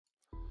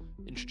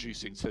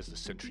Introducing Tesla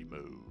Sentry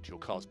Mode, your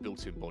car's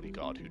built-in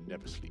bodyguard who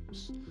never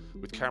sleeps.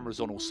 With cameras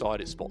on all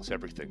sides, it spots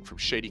everything from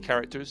shady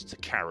characters to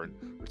Karen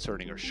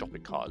returning her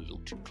shopping cart a little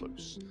too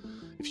close.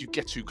 If you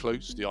get too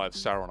close, the Eye of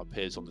Sauron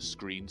appears on the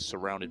screen,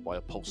 surrounded by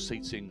a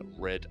pulsating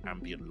red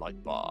ambient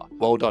light bar.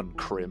 Well done,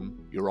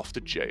 Crim. You're off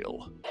to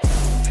jail.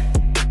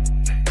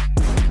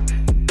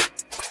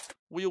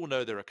 We all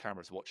know there are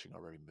cameras watching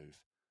our every move.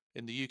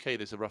 In the UK,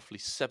 there's roughly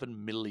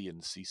 7 million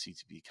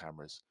CCTV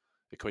cameras,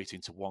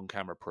 equating to 1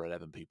 camera per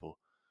 11 people.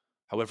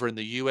 However, in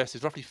the US,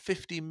 there's roughly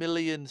 50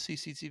 million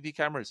CCTV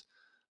cameras.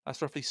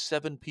 That's roughly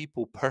 7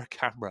 people per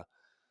camera.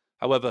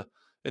 However,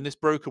 in this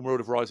broken world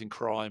of rising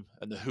crime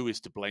and the who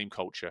is to blame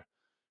culture,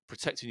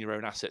 protecting your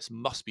own assets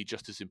must be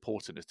just as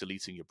important as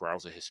deleting your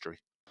browser history.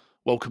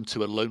 Welcome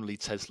to a lonely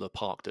Tesla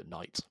parked at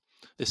night.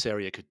 This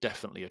area could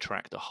definitely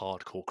attract a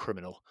hardcore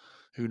criminal.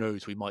 Who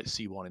knows, we might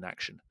see one in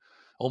action.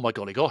 Oh my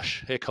golly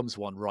gosh, here comes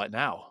one right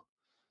now.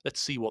 Let's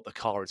see what the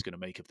car is going to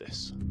make of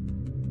this.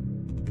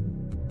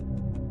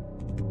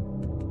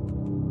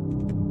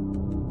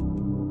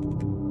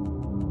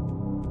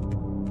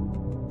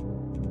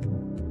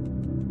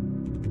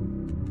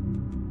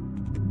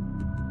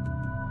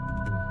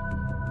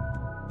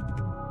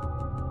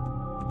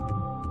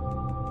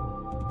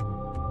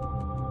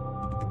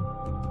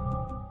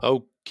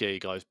 Okay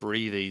guys,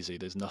 breathe easy,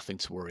 there's nothing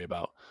to worry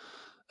about.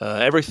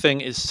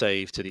 Everything is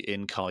saved to the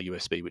in-car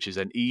USB, which is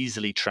then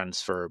easily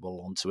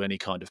transferable onto any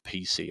kind of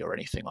PC or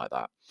anything like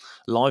that.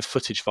 Live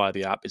footage via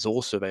the app is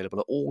also available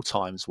at all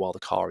times while the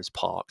car is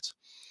parked.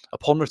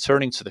 Upon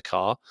returning to the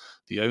car,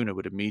 the owner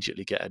would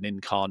immediately get an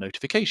in-car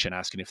notification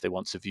asking if they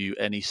want to view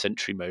any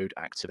Sentry Mode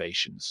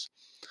activations.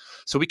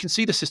 So we can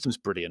see the system's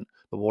brilliant,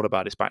 but what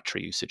about its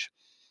battery usage?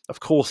 Of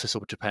course, this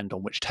will depend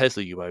on which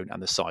Tesla you own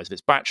and the size of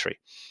its battery.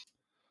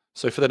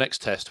 So for the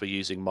next test, we're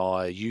using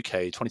my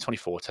UK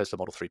 2024 Tesla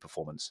Model 3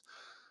 Performance.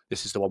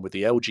 This is the one with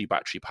the LG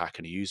battery pack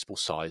and a usable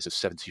size of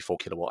 74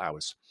 kilowatt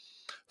hours.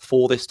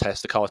 For this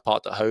test, the car was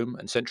parked at home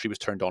and Sentry was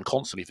turned on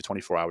constantly for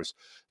 24 hours.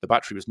 The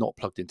battery was not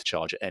plugged into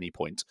charge at any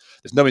point.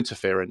 There's no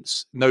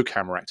interference, no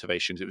camera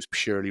activations. It was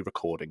purely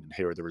recording, and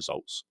here are the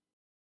results.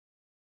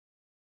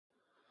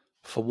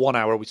 For 1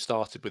 hour, we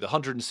started with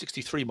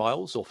 163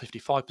 miles, or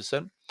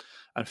 55%,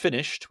 and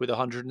finished with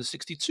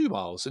 162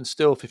 miles, and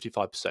still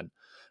 55%.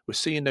 We're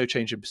seeing no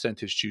change in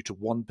percentage due to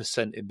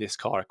 1% in this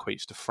car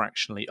equates to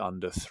fractionally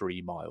under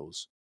 3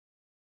 miles.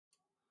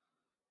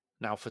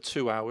 Now for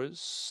 2 hours,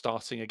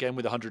 starting again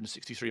with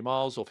 163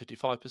 miles, or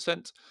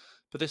 55%,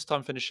 but this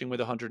time finishing with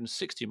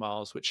 160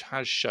 miles, which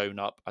has shown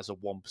up as a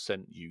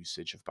 1%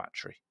 usage of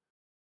battery.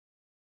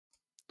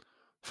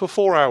 For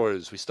 4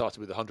 hours, we started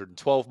with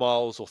 112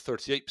 miles, or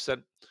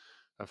 38%,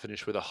 and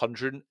finished with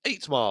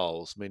 108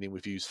 miles, meaning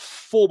we've used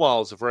 4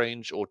 miles of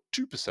range, or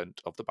 2%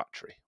 of the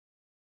battery.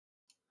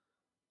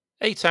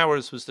 8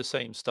 hours was the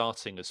same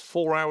starting as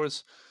 4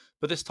 hours,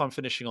 but this time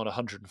finishing on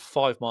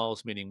 105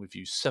 miles, meaning we've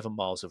used 7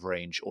 miles of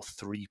range, or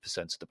 3%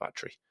 of the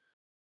battery.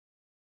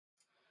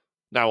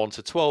 Now on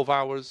to 12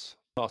 hours,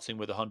 starting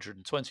with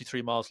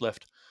 123 miles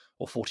left,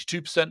 or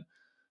 42%,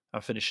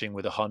 and finishing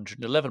with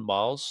 111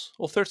 miles,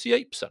 or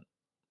 38%.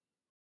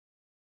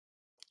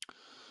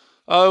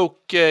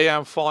 Okay,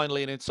 and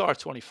finally, an entire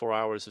 24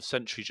 hours of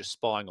Sentry just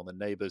spying on the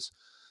neighbours,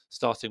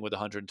 starting with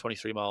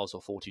 123 miles,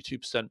 or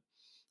 42%,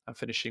 and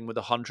finishing with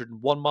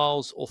 101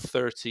 miles, or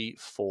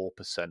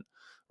 34%.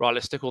 Right,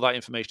 let's stick all that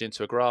information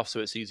into a graph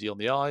so it's easy on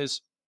the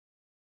eyes.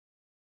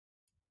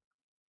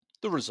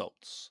 The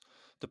results.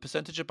 The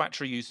percentage of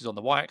battery used is on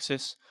the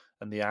y-axis,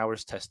 and the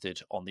hours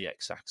tested on the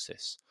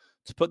x-axis.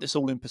 To put this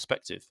all in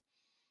perspective,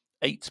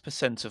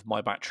 8% of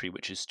my battery,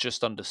 which is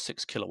just under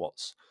 6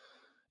 kilowatts.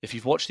 If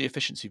you've watched the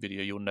efficiency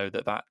video, you'll know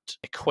that that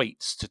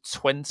equates to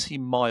 20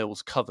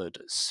 miles covered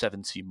at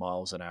 70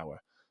 miles an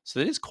hour.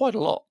 So it is quite a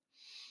lot.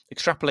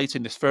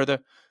 Extrapolating this further,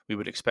 we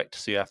would expect to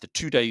see after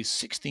 2 days,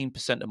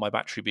 16% of my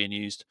battery being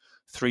used,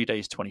 3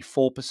 days,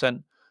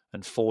 24%,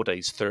 and 4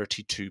 days,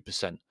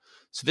 32%.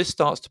 So this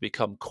starts to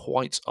become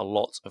quite a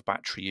lot of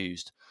battery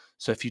used.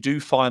 So if you do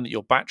find that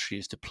your battery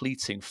is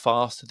depleting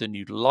faster than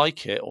you'd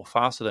like it or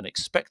faster than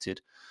expected,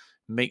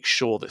 make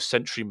sure that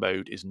Sentry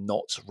Mode is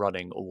not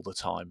running all the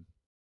time.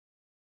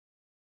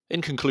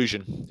 In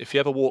conclusion, if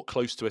you ever walk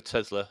close to a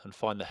Tesla and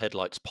find the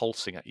headlights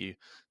pulsing at you,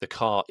 the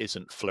car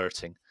isn't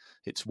flirting.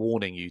 It's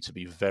warning you to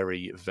be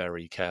very,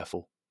 very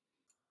careful.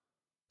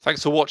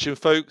 Thanks for watching,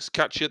 folks.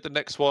 Catch you at the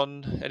next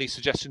one. Any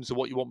suggestions of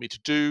what you want me to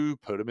do,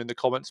 put them in the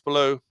comments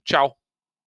below. Ciao.